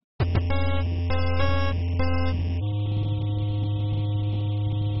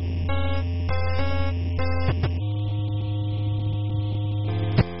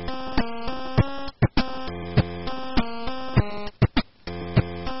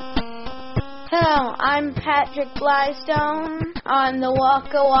Hello, I'm Patrick Blystone on the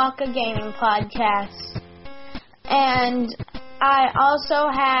Waka Waka Gaming Podcast. And I also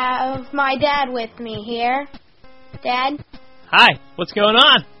have my dad with me here. Dad? Hi, what's going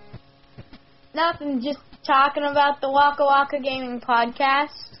on? Nothing, just talking about the Waka Waka Gaming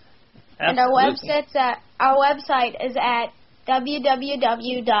Podcast. And our website is at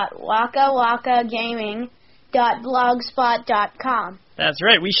www.wakawakagaming.blogspot.com. That's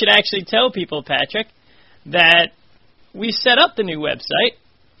right. We should actually tell people, Patrick, that we set up the new website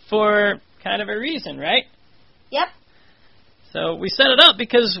for kind of a reason, right? Yep. So we set it up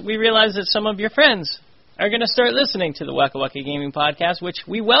because we realized that some of your friends are going to start listening to the Waka Waka Gaming Podcast, which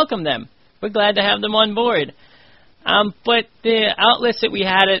we welcome them. We're glad to have them on board. But the outlets that we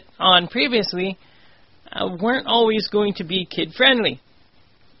had it on previously weren't always going to be kid-friendly.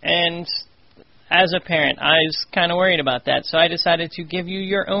 And as a parent, I was kind of worried about that, so I decided to give you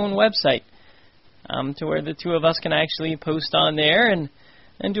your own website to where the two of us can actually post on there and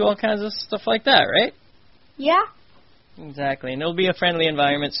do all kinds of stuff like that, right? Yeah. Exactly, and it'll be a friendly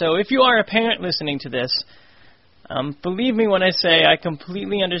environment. So if you are a parent listening to this, believe me when I say I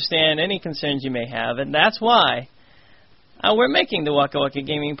completely understand any concerns you may have, and that's why we're making the Waka Waka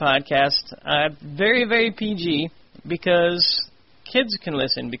Gaming Podcast very, very PG, because kids can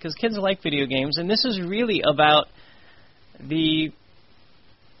listen, because kids like video games, and this is really about in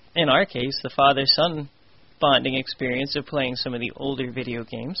our case, the father-son bonding experience of playing some of the older video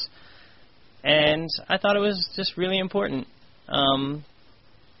games. And I thought it was just really important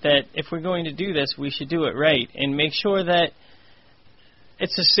that if we're going to do this, we should do it right and make sure that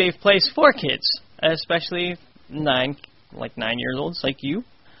it's a safe place for kids, especially 9-year-olds like you.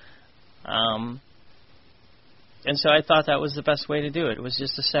 And so I thought that was the best way to do it. It was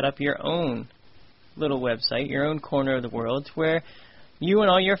just to set up your own little website, your own corner of the world, where you and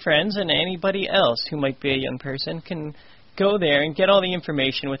all your friends and anybody else who might be a young person can go there and get all the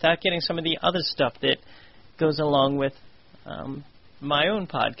information without getting some of the other stuff that goes along with my own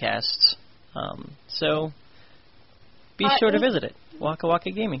podcasts. So be sure to visit it, Waka Waka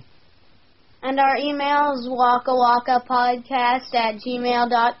Gaming. And our email is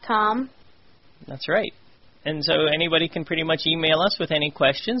wakawakapodcast@gmail.com. That's right. And so anybody can pretty much email us with any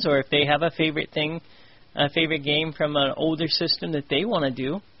questions, or if they have a favorite game from an older system that they want to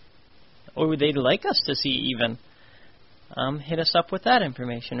do, or they'd like us to see even, hit us up with that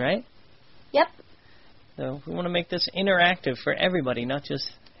information, right? Yep. So we want to make this interactive for everybody, not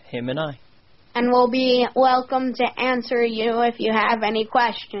just him and I. And we'll be welcome to answer you if you have any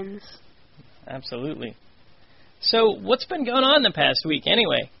questions. Absolutely. So what's been going on the past week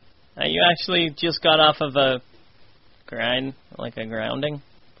anyway? You actually just got off of a grounding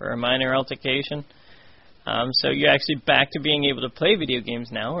for a minor altercation. So you're actually back to being able to play video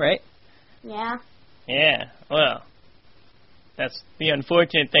games now, right? Yeah. Yeah, well, that's the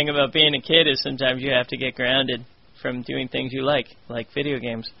unfortunate thing about being a kid is sometimes you have to get grounded from doing things you like video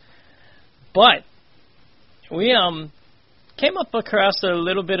games. But we came up across a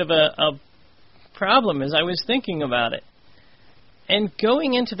little bit of a problem as I was thinking about it. And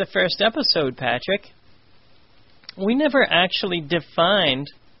going into the first episode, Patrick, we never actually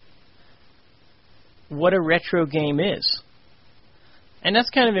defined what a retro game is. And that's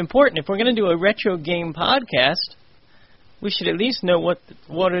kind of important. If we're going to do a retro game podcast, we should at least know what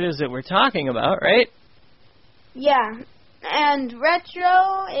it is that we're talking about, right? Yeah. And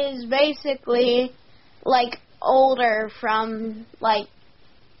retro is basically like older from like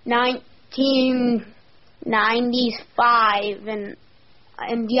 1995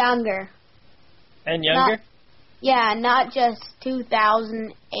 and younger. And younger? Not just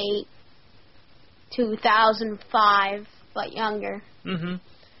 2008, 2005, but younger. Mm-hmm.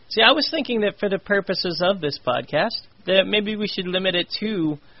 See, I was thinking that for the purposes of this podcast, that maybe we should limit it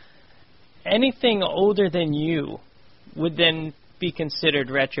to anything older than you would then be considered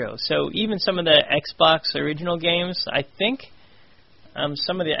retro. So even some of the Xbox original games, I think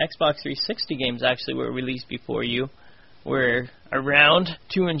some of the Xbox 360 games actually were released before you were around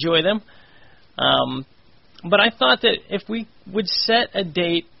to enjoy them. But I thought that if we would set a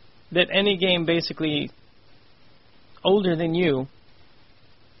date that any game basically older than you,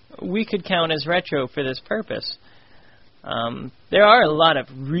 we could count as retro for this purpose. There are a lot of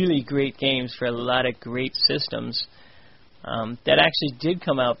really great games for a lot of great systems that actually did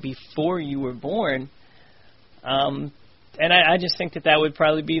come out before you were born. And I just think that would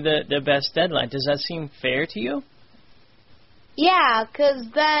probably be the best deadline. Does that seem fair to you? Yeah, because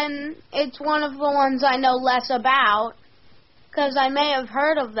then it's one of the ones I know less about, because I may have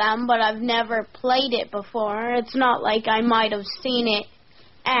heard of them, but I've never played it before. It's not like I might have seen it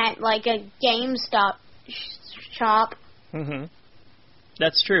at like a GameStop shop. Mhm.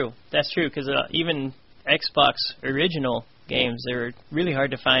 That's true. That's true because even Xbox original games, they're really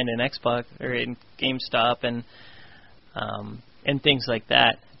hard to find in Xbox or in GameStop and things like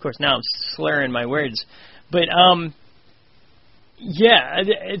that. Of course, now I'm slurring my words, but yeah,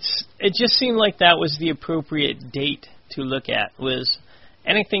 it just seemed like that was the appropriate date to look at. Was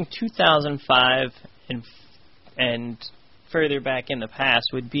anything 2005 and further back in the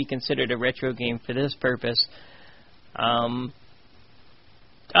past would be considered a retro game for this purpose.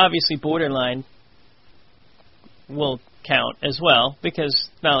 Obviously, Borderline will count as well, because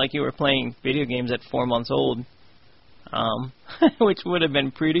it's not like you were playing video games at 4 months old, which would have been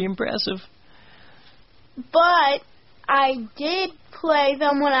pretty impressive. But I did play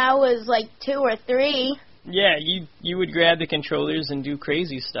them when I was like 2 or 3. Yeah, you would grab the controllers and do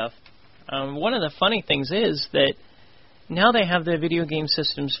crazy stuff. One of the funny things is that now they have the video game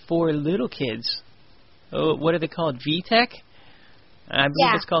systems for little kids. Oh, what are they called? VTech? I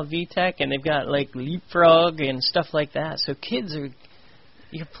believe it's called VTech, and they've got like Leapfrog and stuff like that. So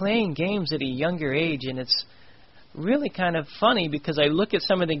you're playing games at a younger age, and it's really kind of funny because I look at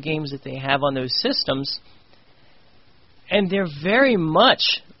some of the games that they have on those systems, and they're very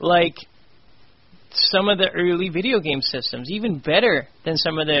much like some of the early video game systems, even better than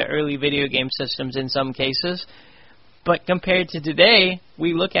some of the early video game systems in some cases. But compared to today,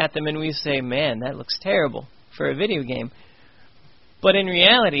 we look at them and we say, man, that looks terrible for a video game. But in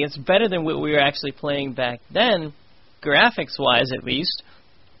reality, it's better than what we were actually playing back then, graphics-wise at least.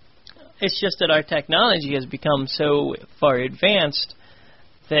 It's just that our technology has become so far advanced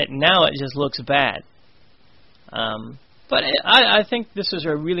that now it just looks bad. But I think this is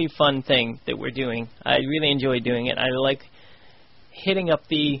a really fun thing that we're doing. I really enjoy doing it. I like hitting up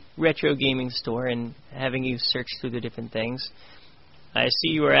the retro gaming store and having you search through the different things. I see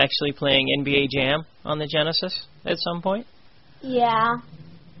you were actually playing NBA Jam on the Genesis at some point. Yeah.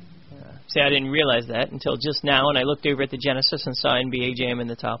 See, I didn't realize that until just now, and I looked over at the Genesis and saw NBA Jam in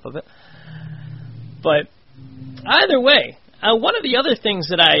the top of it. But either way, one of the other things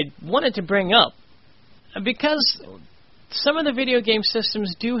that I wanted to bring up, because some of the video game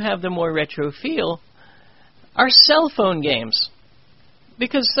systems do have the more retro feel, are cell phone games.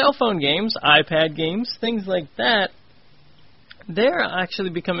 Because cell phone games, iPad games, things like that, they're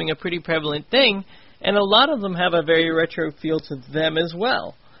actually becoming a pretty prevalent thing, and a lot of them have a very retro feel to them as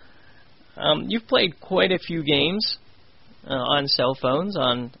well. You've played quite a few games on cell phones,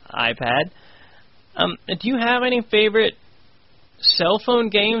 on iPad. Do you have any favorite cell phone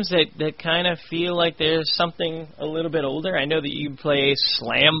games that kind of feel like there's something a little bit older? I know that you play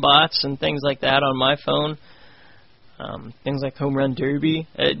Slam Bots and things like that on my phone. Things like Home Run Derby.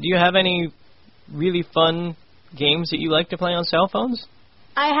 Do you have any really fun games that you like to play on cell phones?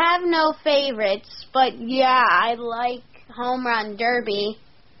 I have no favorites, but yeah, I like Home Run Derby.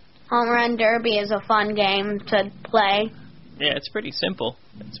 Home Run Derby is a fun game to play. Yeah, it's pretty simple.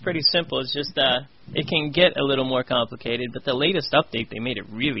 It's just it can get a little more complicated, but the latest update, they made it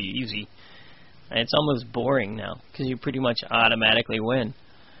really easy. And it's almost boring now, because you pretty much automatically win.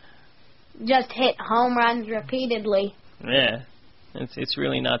 Just hit home runs repeatedly. Yeah, it's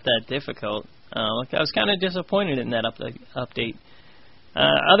really not that difficult. I was kind of disappointed in that update.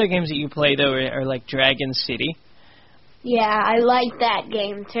 Other games that you play, though, are like Dragon City. Yeah, I like that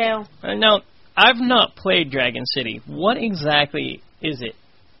game, too. Now, I've not played Dragon City. What exactly is it?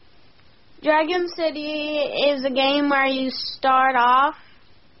 Dragon City is a game where you start off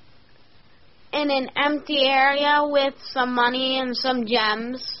in an empty area with some money and some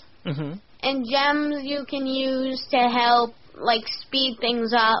gems. Mm-hmm. And gems you can use to help, like, speed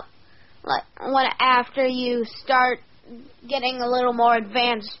things up. Like, after you start getting a little more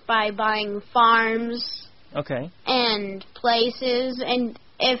advanced by buying farms. Okay. And places, and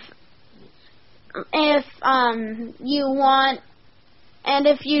if you want, and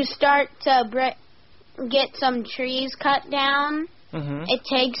if you start to get some trees cut down, mm-hmm. It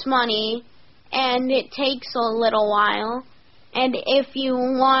takes money, and it takes a little while. And if you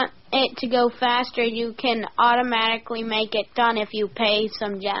want it to go faster, you can automatically make it done if you pay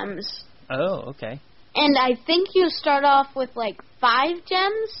some gems. Oh, okay. And I think you start off with like 5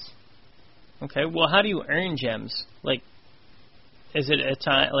 gems. Okay, well, how do you earn gems? Like, is it a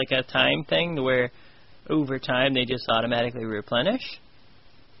time thing where over time they just automatically replenish?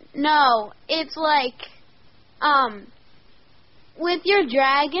 No, it's like, with your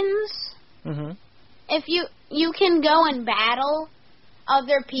dragons, mm-hmm. if you can go and battle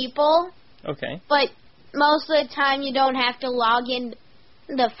other people. Okay. But most of the time you don't have to log in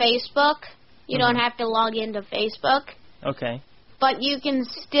the Facebook. You mm-hmm. don't have to log into Facebook. Okay. but you can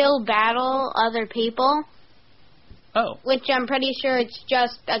still battle other people. Oh. Which I'm pretty sure it's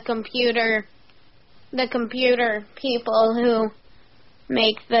just the computer people who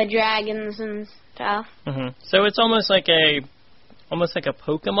make the dragons and stuff. Mm-hmm. So it's almost like a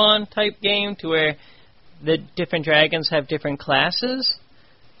Pokemon type game, to where the different dragons have different classes,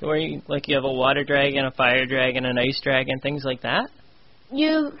 where you have a water dragon, a fire dragon, an ice dragon, things like that.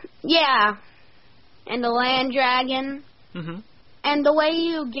 Yeah, and the land dragon. Mm-hmm. And the way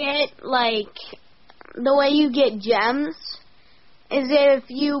you get gems is if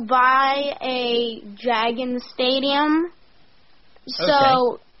you buy a dragon stadium,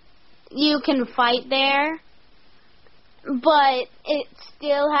 so you can fight there, but it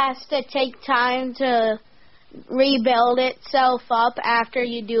still has to take time to rebuild itself up after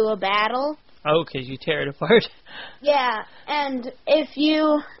you do a battle. Oh, because you tear it apart. Yeah, and if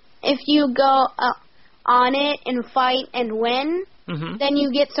you go on it and fight and win, then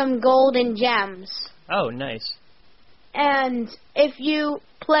you get some golden gems. Oh, nice. And if you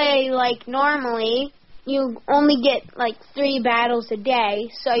play like normally, you only get 3 battles a day,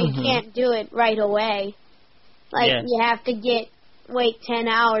 so you can't do it right away. You have to wait 10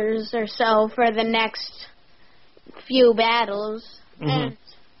 hours or so for the next few battles. And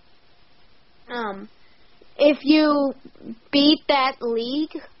if you beat that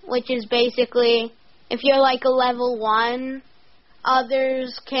league, which is basically, if you're a level 1,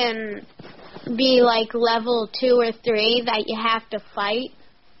 others can be level 2 or 3 that you have to fight.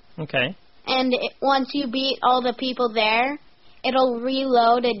 Okay. And once you beat all the people there, it'll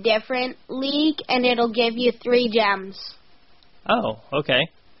reload a different league, and it'll give you 3 gems. Oh, okay.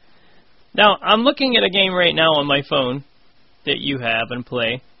 Now, I'm looking at a game right now on my phone that you have and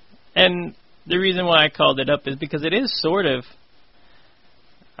play, and the reason why I called it up is because it is sort of,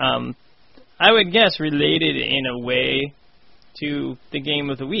 I would guess, related in a way to the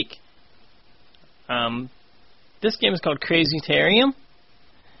game of the week. This game is called Crazy Terrarium,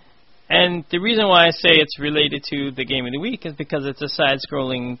 and the reason why I say it's related to the game of the week is because it's a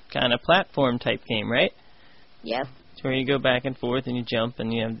side-scrolling kind of platform type game, right? Yep. It's where you go back and forth and you jump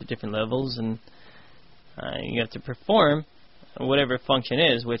and you have the different levels, and you have to perform whatever function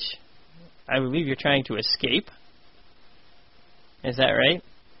is, which I believe you're trying to escape. Is that right?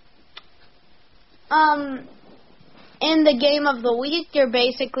 In the game of the week, you're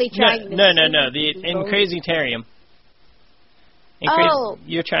basically trying to... No. In Crazy Terrarium.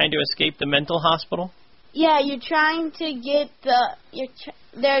 You're trying to escape the mental hospital? Yeah, you're trying to get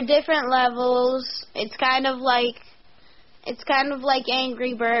there are different levels. It's kind of like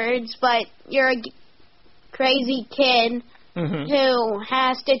Angry Birds, but you're a crazy kid who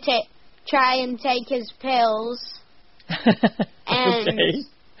has to try and take his pills. And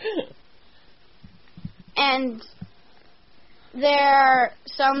and there are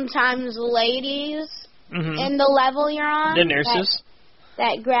sometimes ladies in the level you're on. The nurses.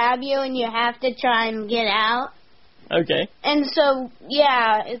 That grab you, and you have to try and get out. Okay. And so,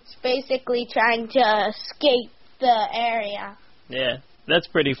 yeah, it's basically trying to escape the area. Yeah, that's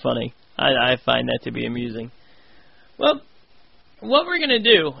pretty funny. I find that to be amusing. Well, what we're going to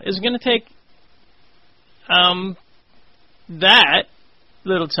do is we're going to take that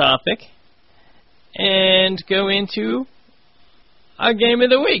little topic and go into our game of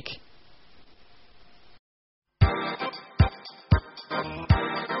the week.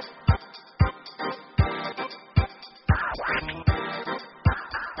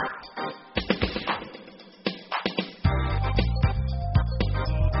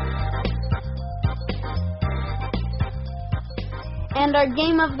 And our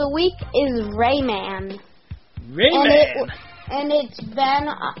game of the week is Rayman. Rayman. And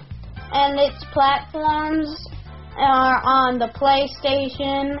its platforms are on the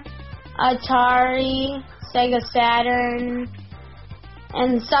PlayStation, Atari, Sega Saturn,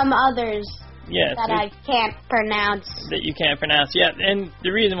 and some others I can't pronounce. That you can't pronounce, yeah. And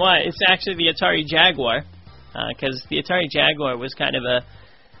the reason why, it's actually the Atari Jaguar, because the Atari Jaguar was kind of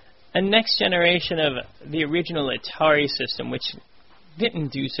a next generation of the original Atari system, which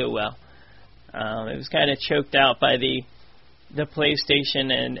didn't do so well. It was kind of choked out by the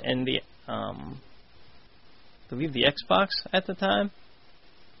PlayStation and the I believe the Xbox at the time.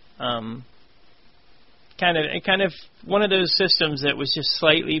 Kind of one of those systems that was just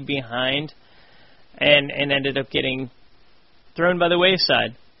slightly behind, and ended up getting thrown by the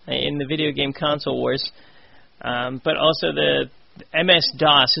wayside in the video game console wars. But also the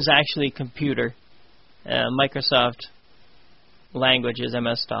MS-DOS is actually computer. Microsoft language is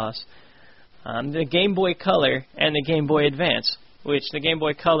MS-DOS. The Game Boy Color and the Game Boy Advance, which the Game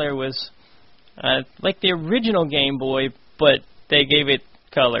Boy Color was like the original Game Boy, but they gave it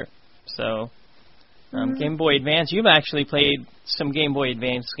color. So, Game Boy Advance, you've actually played some Game Boy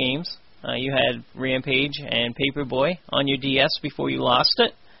Advance games. You had Rampage and Paperboy on your DS before you lost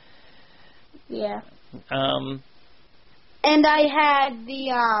it. Yeah. And I had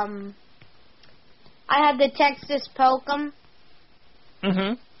the Texas Pokemon.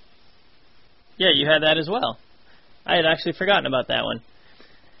 Mm-hmm. Yeah, you had that as well. I had actually forgotten about that one.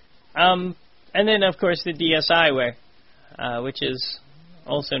 And then, of course, the DSiWare, which is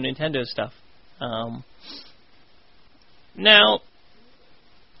also Nintendo stuff. Now,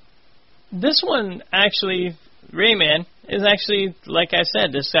 this one, actually, Rayman, is actually, like I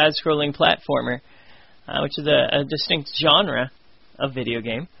said, the side-scrolling platformer, which is a distinct genre of video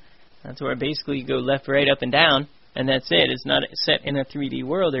game. That's where basically you go left, right, up, and down, and that's it. It's not set in a 3D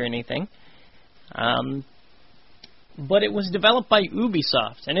world or anything. But it was developed by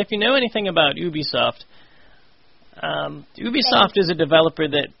Ubisoft. And if you know anything about Ubisoft, Ubisoft is a developer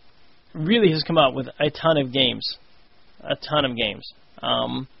that really has come out with a ton of games. A ton of games.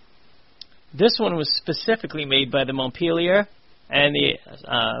 This one was specifically made by the Montpellier and the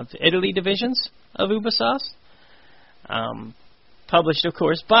Italy divisions of Ubisoft. Published, of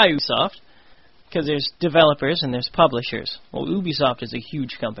course, by Ubisoft, because there's developers and there's publishers. Well, Ubisoft is a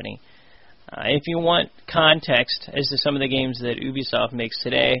huge company. If you want context as to some of the games that Ubisoft makes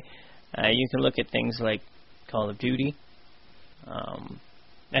today, you can look at things like Call of Duty.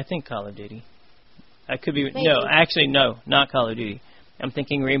 I think Call of Duty. I could be... Maybe. No, actually, no, not Call of Duty. I'm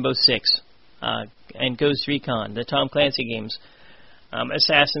thinking Rainbow Six and Ghost Recon, the Tom Clancy games.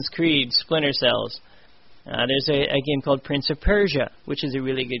 Assassin's Creed, Splinter Cells. There's a game called Prince of Persia, which is a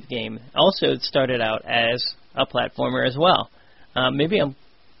really good game. Also, it started out as a platformer as well. Maybe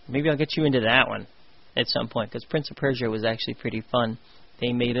I'll get you into that one at some point, because Prince of Persia was actually pretty fun.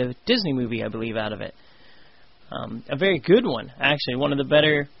 They made a Disney movie, I believe, out of it. A very good one, actually. One of the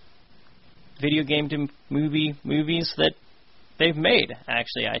better video game to movies that they've made,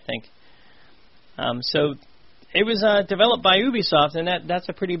 actually, I think. So it was developed by Ubisoft, and that's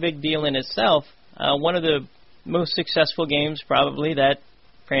a pretty big deal in itself. One of the most successful games, probably, that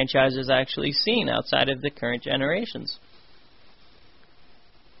franchise has actually seen outside of the current generations.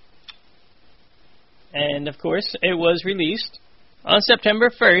 And, of course, it was released on September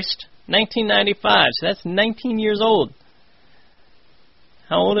 1st, 1995. So that's 19 years old.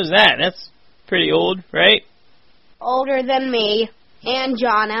 How old is that? That's pretty old, right? Older than me and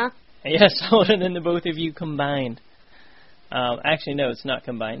Jonna. Yes, older than the both of you combined. Actually, no, it's not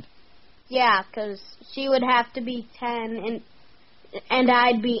combined. Yeah, because she would have to be 10 and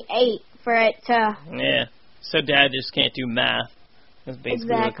I'd be 8 for it to... Yeah, so Dad just can't do math. That's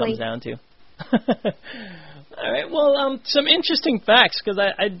basically what it comes down to. All right, well, some interesting facts, because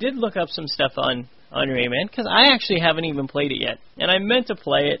I did look up some stuff on Rayman, because I actually haven't even played it yet, and I meant to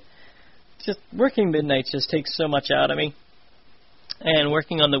play it. Just working midnights just takes so much out of me, and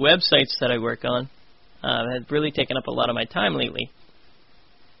working on the websites that I work on has really taken up a lot of my time lately.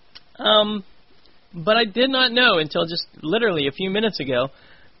 But I did not know until just literally a few minutes ago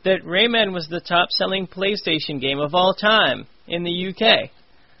that Rayman was the top-selling PlayStation game of all time in the UK.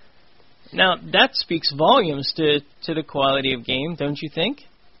 Now, that speaks volumes to the quality of game, don't you think?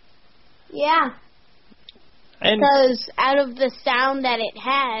 Yeah. Because out of the sound that it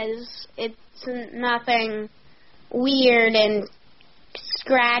has, it's nothing weird and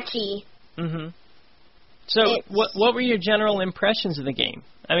scratchy. Mm-hmm. So, what were your general impressions of the game?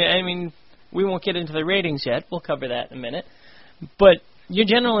 I mean, we won't get into the ratings yet. We'll cover that in a minute. But your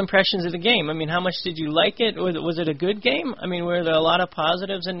general impressions of the game. I mean, how much did you like it? Was it a good game? I mean, were there a lot of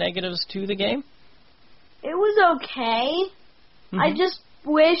positives and negatives to the game? It was okay. Mm-hmm. I just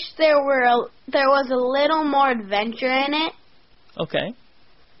wish there was a little more adventure in it. Okay.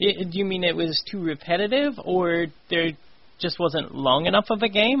 Do you mean it was too repetitive, or there just wasn't long enough of a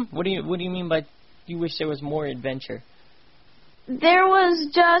game? What do you mean by you wish there was more adventure? There was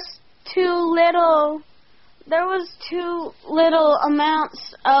just too little. There was too little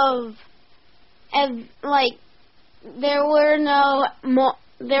amounts of like, there were no more.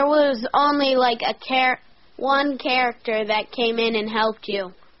 There was only like one character that came in and helped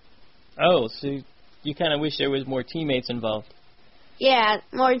you. Oh, so you kind of wish there was more teammates involved. Yeah,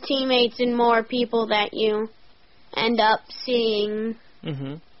 more teammates and more people that you end up seeing.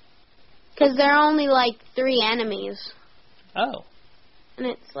 Mm-hmm. Because there are only like 3 enemies. Oh. And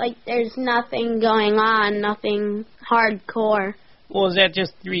it's like there's nothing going on, nothing hardcore. Well, is that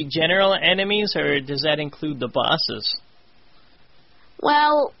just 3 general enemies, or does that include the bosses?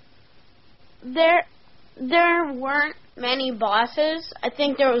 Well, there weren't many bosses. I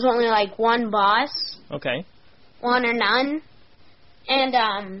think there was only like 1 boss. Okay. 1 or none.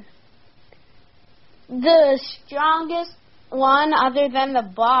 And the strongest one, other than the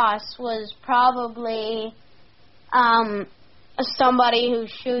boss, was probably somebody who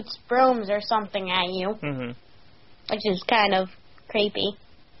shoots brooms or something at you, which is kind of creepy.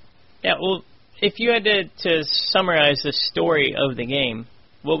 Yeah, well, if you had to summarize the story of the game,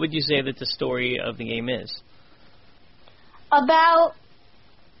 what would you say that the story of the game is? About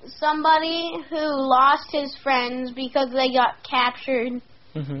somebody who lost his friends because they got captured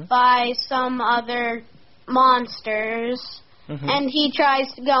by some other monsters, and he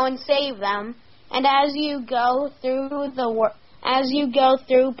tries to go and save them. And as you go through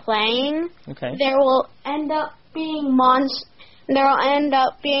playing, there will end up being there will end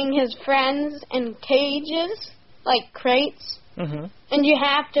up being his friends in cages, like crates, and you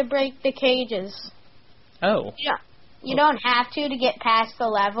have to break the cages. Oh. Yeah. You don't have to get past the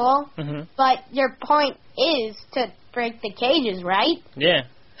level, but your point is to break the cages, right? Yeah.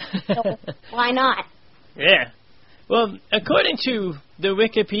 So why not? Yeah. Well, according to the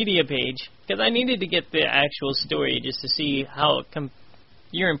Wikipedia page, because I needed to get the actual story just to see how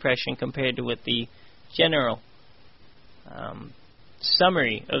your impression compared to what the general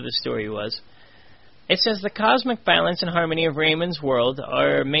summary of the story was. It says the cosmic balance and harmony of Rayman's world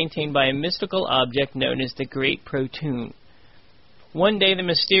are maintained by a mystical object known as the Great Protoon. One day, the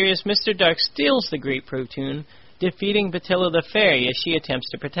mysterious Mr. Dark steals the Great Protoon, defeating Batilla the Fairy as she attempts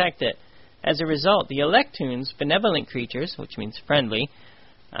to protect it. As a result, the Electoons, benevolent creatures, which means friendly,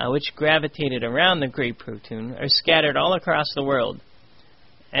 which gravitated around the Great Protoon, are scattered all across the world.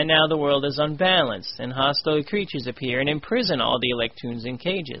 And now the world is unbalanced, and hostile creatures appear and imprison all the Electoons in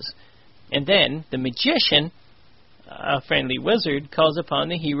cages. And then, the magician, a friendly wizard, calls upon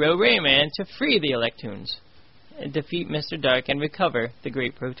the hero Rayman to free the Electoons, and defeat Mr. Dark and recover the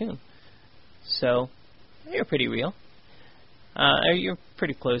Great Protoon. So, you're pretty real. You're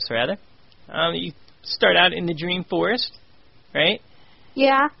pretty close, rather. You start out in the Dream Forest, right?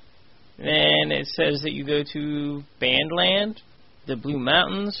 Yeah. Then it says that you go to Bandland, the Blue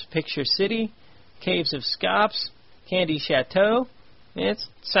Mountains, Picture City, Caves of Scops, Candy Chateau. It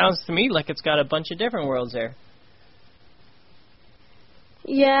sounds to me like it's got a bunch of different worlds there.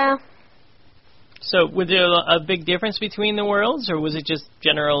 Yeah. So, was there a big difference between the worlds, or was it just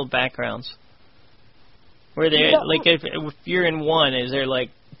general backgrounds? Were there, like, if you're in one, is there,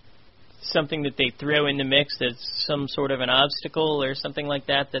 like, something that they throw in the mix that's some sort of an obstacle or something like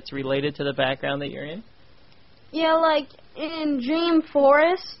that that's related to the background that you're in? Yeah, like, in Dream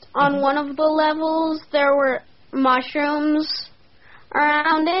Forest, on one of the levels, there were mushrooms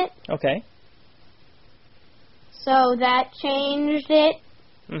around it. Okay. So that changed it.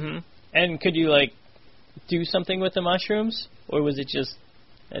 And could you, like, do something with the mushrooms? Or was it just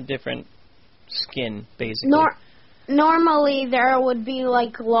a different skin, basically? Normally there would be,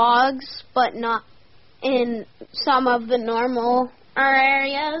 like, logs, but not in some of the normal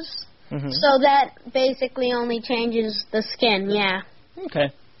areas. So that basically only changes the skin, yeah. Okay.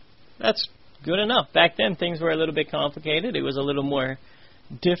 That's good enough. Back then, things were a little bit complicated. It was a little more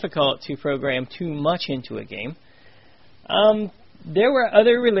difficult to program too much into a game. There were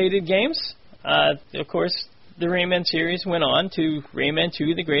other related games. Of course, the Rayman series went on to Rayman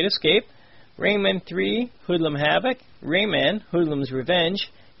 2, The Great Escape, Rayman 3, Hoodlum Havoc, Rayman, Hoodlum's Revenge,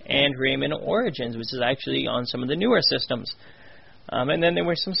 and Rayman Origins, which is actually on some of the newer systems. And then there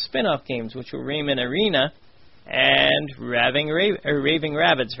were some spin-off games, which were Rayman Arena and Raving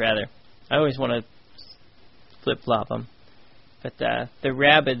Rabbids, rather. I always want to flip-flop them. But the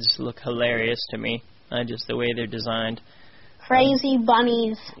Rabbids look hilarious to me, just the way they're designed. Crazy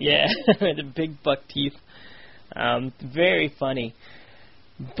bunnies. Yeah, the big buck teeth. Very funny.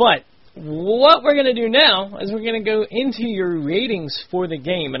 But what we're going to do now is we're going to go into your ratings for the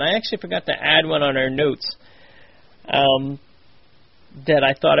game. And I actually forgot to add one on our notes that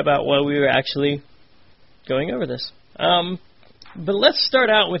I thought about while we were actually going over this. But let's start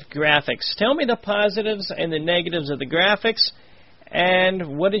out with graphics. Tell me the positives and the negatives of the graphics,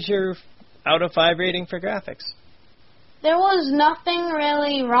 and what is your out of 5 rating for graphics? There was nothing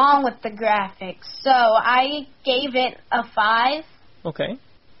really wrong with the graphics, so I gave it a 5. Okay.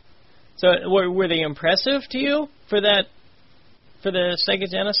 So were they impressive to you for the Sega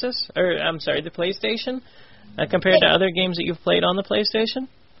Genesis, or I'm sorry, the PlayStation, compared to other games that you've played on the PlayStation?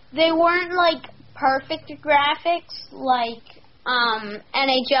 They weren't like perfect graphics like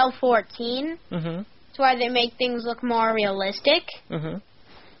NHL 14, to where they make things look more realistic.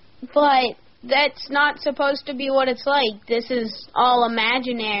 But that's not supposed to be what it's like. This is all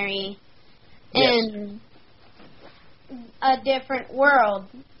imaginary in a different world.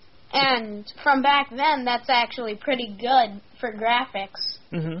 And from back then, that's actually pretty good for graphics.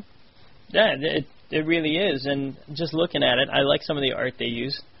 Mm-hmm. Yeah, it really is. And just looking at it, I like some of the art they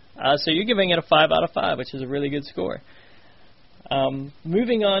use. So you're giving it a 5 out of 5, which is a really good score.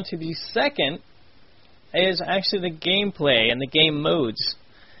 Moving on to the second is actually the gameplay and the game modes.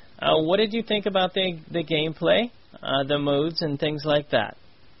 What did you think about the gameplay, the modes, and things like that?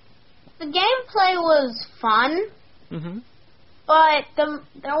 The gameplay was fun, but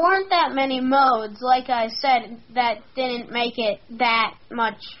there weren't that many modes, like I said, that didn't make it that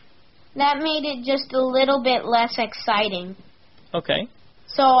much. That made it just a little bit less exciting. Okay.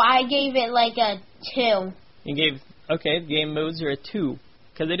 So I gave it like a 2. Game modes are a 2,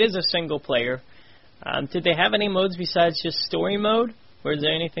 because it is a single player. Did they have any modes besides just story mode? Or is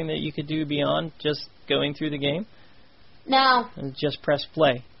there anything that you could do beyond just going through the game? No. And just press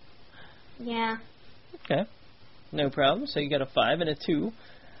play? Yeah. Okay. No problem. So you got a 5 and a 2.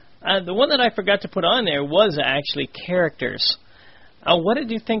 The one that I forgot to put on there was actually characters. What did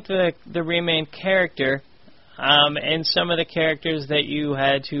you think the Rayman character and some of the characters that you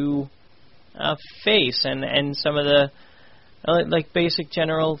had to face and some of the like basic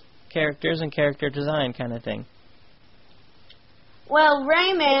general characters and character design kind of thing? Well,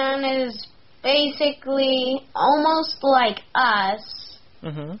 Rayman is basically almost like us,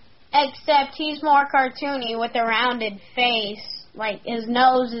 except he's more cartoony with a rounded face. Like, his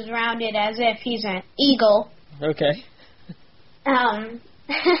nose is rounded as if he's an eagle. Okay.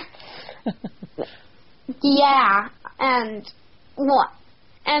 Yeah, and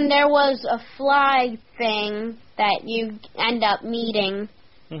there was a fly thing that you end up meeting,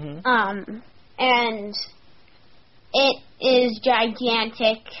 and it is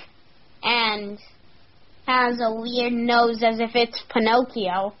gigantic and has a weird nose as if it's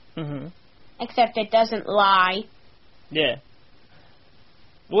Pinocchio, except it doesn't lie. Yeah.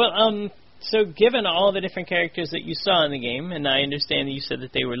 Well, so given all the different characters that you saw in the game, and I understand that you said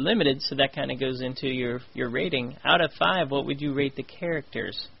that they were limited, so that kind of goes into your rating. Out of 5, what would you rate the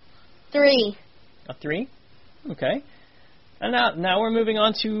characters? 3. A 3? Okay. And now we're moving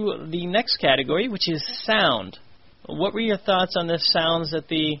on to the next category, which is sound. What were your thoughts on the sounds that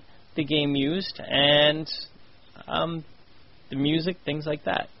the game used, and the music, things like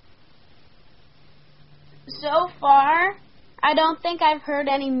that? So far, I don't think I've heard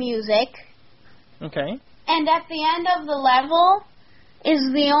any music. Okay. And at the end of the level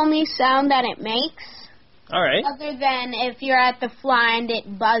is the only sound that it makes. All right. Other than if you're at the fly and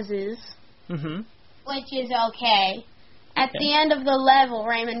it buzzes, which is okay. At the end of the level,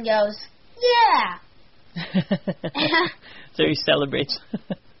 Rayman goes, yeah! So he celebrates.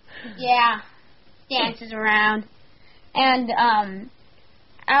 Yeah. Dances around. And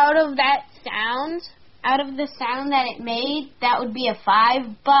out of the sound that it made, that would be a 5,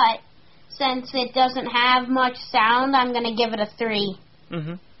 but since it doesn't have much sound, I'm going to give it a 3.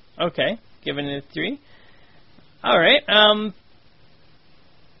 Okay, giving it a 3. All right.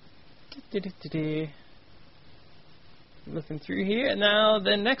 Looking through here. Now,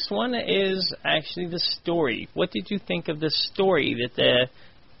 the next one is actually the story. What did you think of the story that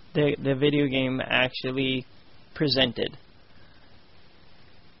the video game actually presented?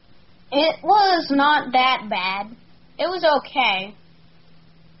 It was not that bad. It was okay.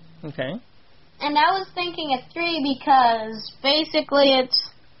 Okay. And I was thinking a 3 because basically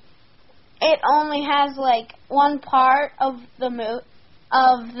it only has like one part of the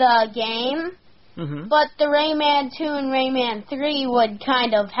game, but the Rayman 2 and Rayman 3 would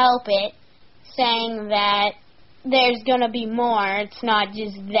kind of help it, saying that there's gonna be more. It's not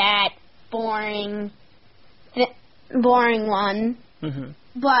just that boring one.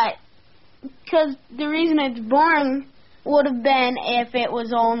 But because the reason it's boring would have been if it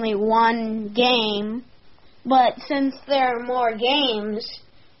was only one game, but since there are more games,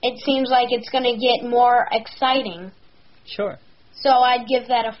 it seems like it's going to get more exciting. Sure. So I'd give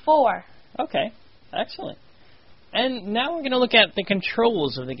that a 4. Okay, excellent. And now we're going to look at the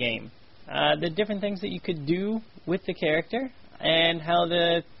controls of the game, the different things that you could do with the character, and how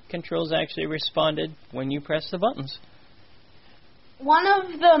the controls actually responded when you press the buttons. One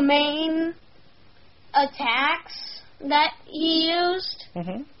of the main attacks that he used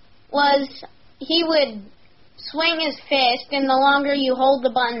was he would swing his fist, and the longer you hold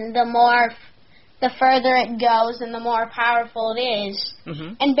the button, the further it goes and the more powerful it is.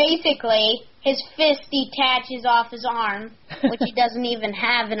 And basically, his fist detaches off his arm, which he doesn't even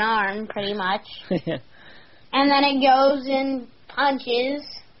have an arm, pretty much. And then it goes and punches,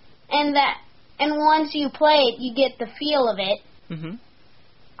 and once you play it, you get the feel of it.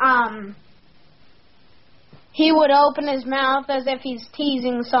 he would open his mouth as if he's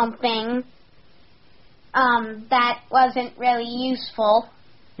teasing something that wasn't really useful.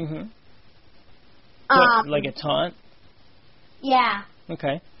 Mm-hmm. Like a taunt? Yeah.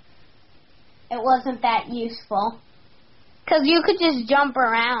 Okay. It wasn't that useful. Because you could just jump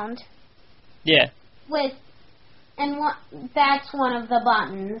around. Yeah. That's one of the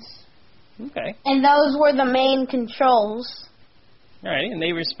buttons. Okay. And those were the main controls. All right, and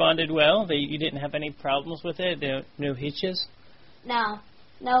they responded well? You didn't have any problems with it? No hitches? No.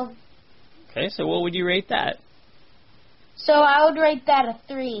 Okay, so what would you rate that? So I would rate that a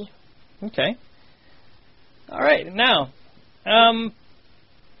 3. Okay. All right, now,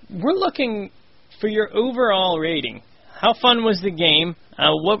 we're looking for your overall rating. How fun was the game?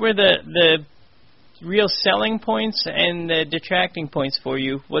 What were the real selling points and the detracting points for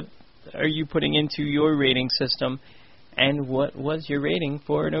you? What are you putting into your rating system? And what was your rating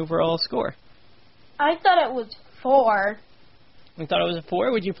for an overall score? I thought it was 4. You thought it was a 4?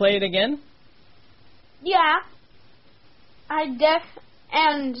 Would you play it again? Yeah.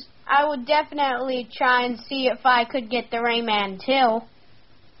 And I would definitely try and see if I could get the Rayman 2.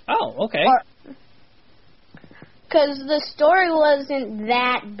 Oh, okay. Because the story wasn't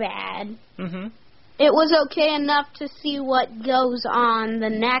that bad. Mm-hmm. It was okay enough to see what goes on the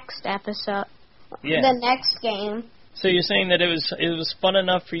next episode. Yeah. The next game. So you're saying that it was fun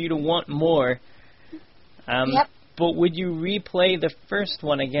enough for you to want more. Yep. But would you replay the first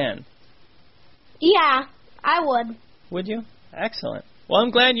one again? Yeah, I would. Would you? Excellent. Well,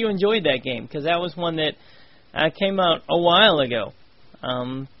 I'm glad you enjoyed that game, because that was one that came out a while ago.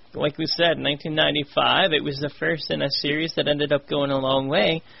 Like we said, 1995. It was the first in a series that ended up going a long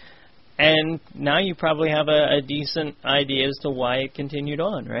way. And now you probably have a decent idea as to why it continued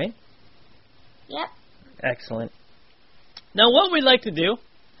on, right? Yep. Excellent. Now, what we'd like to do,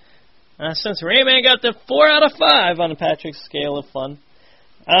 since Rayman got the 4 out of 5 on Patrick's scale of fun,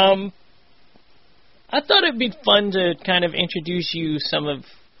 I thought it'd be fun to kind of introduce you some of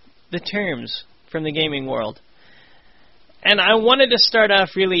the terms from the gaming world. And I wanted to start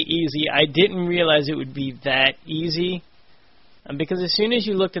off really easy. I didn't realize it would be that easy, because as soon as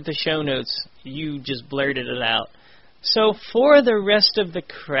you looked at the show notes, you just blurted it out. So for the rest of the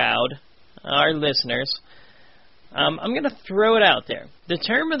crowd, our listeners, I'm going to throw it out there. The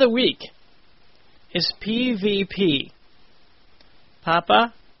term of the week is PvP.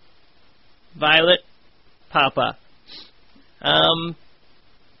 Papa, Violet, Papa.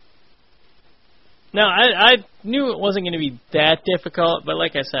 Now, I knew it wasn't going to be that difficult, but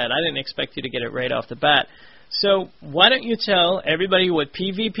like I said, I didn't expect you to get it right off the bat. So why don't you tell everybody what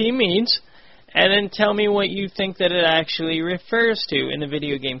PvP means, and then tell me what you think that it actually refers to in the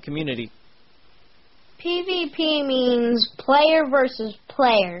video game community. PvP means player versus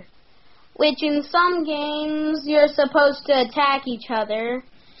player, which in some games you're supposed to attack each other.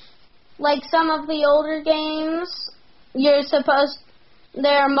 Like some of the older games,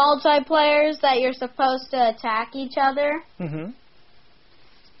 there are multiplayers that you're supposed to attack each other. Mm-hmm.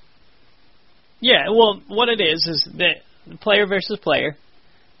 Yeah, well, what it is that player versus player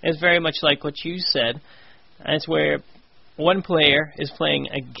is very much like what you said. It's where one player is playing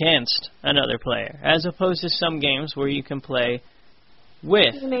against another player, as opposed to some games where you can play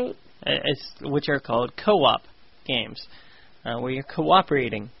with, which are called co-op games, where you're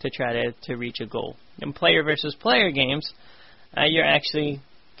cooperating to try to reach a goal. In player versus player games, you're actually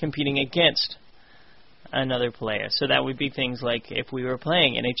competing against another player. So that would be things like if we were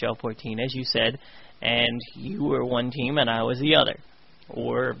playing NHL 14, as you said, and you were one team and I was the other.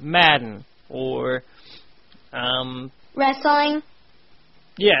 Or Madden, or wrestling.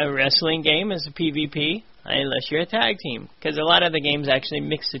 Yeah, a wrestling game is a PvP, unless you're a tag team. Because a lot of the games actually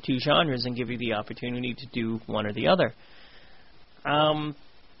mix the two genres and give you the opportunity to do one or the other.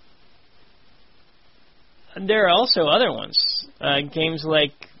 There are also other ones. Games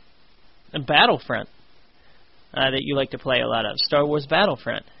like Battlefront that you like to play a lot of. Star Wars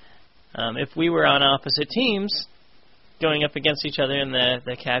Battlefront. If we were on opposite teams, going up against each other in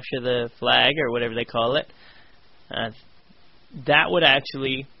the capture the flag, or whatever they call it, that would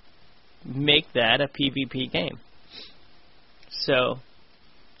actually make that a PvP game. So,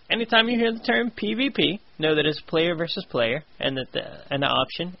 anytime you hear the term PvP, know that it's player versus player, and that the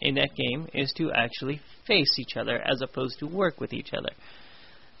option in that game is to actually face each other as opposed to work with each other.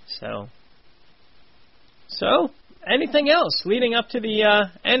 So anything else leading up to the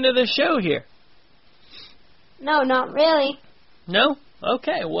end of the show here? No, not really. No?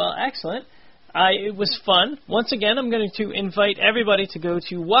 Okay, well, excellent. It was fun. Once again, I'm going to invite everybody to go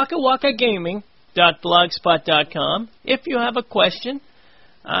to wakawakagaming.blogspot.com if you have a question,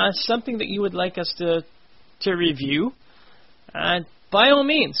 something that you would like us to to review, by all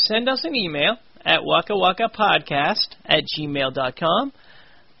means, send us an email at wakawakapodcast@gmail.com.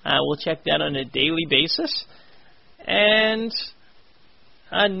 We'll check that on a daily basis. And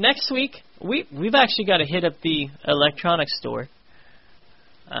next week, we've actually got to hit up the electronics store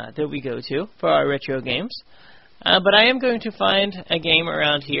that we go to for our retro games. But I am going to find a game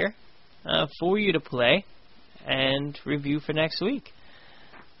around here for you to play and review for next week.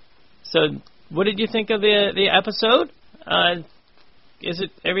 So, what did you think of the episode? Is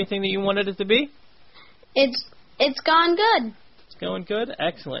it everything that you wanted it to be? It's gone good. It's going good?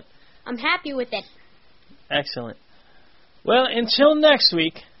 Excellent. I'm happy with it. Excellent. Well, until next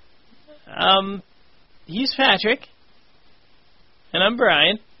week, he's Patrick, and I'm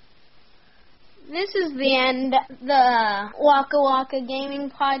Brian. This is the end of the Waka Waka Gaming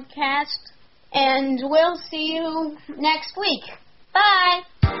Podcast, and we'll see you next week. Bye!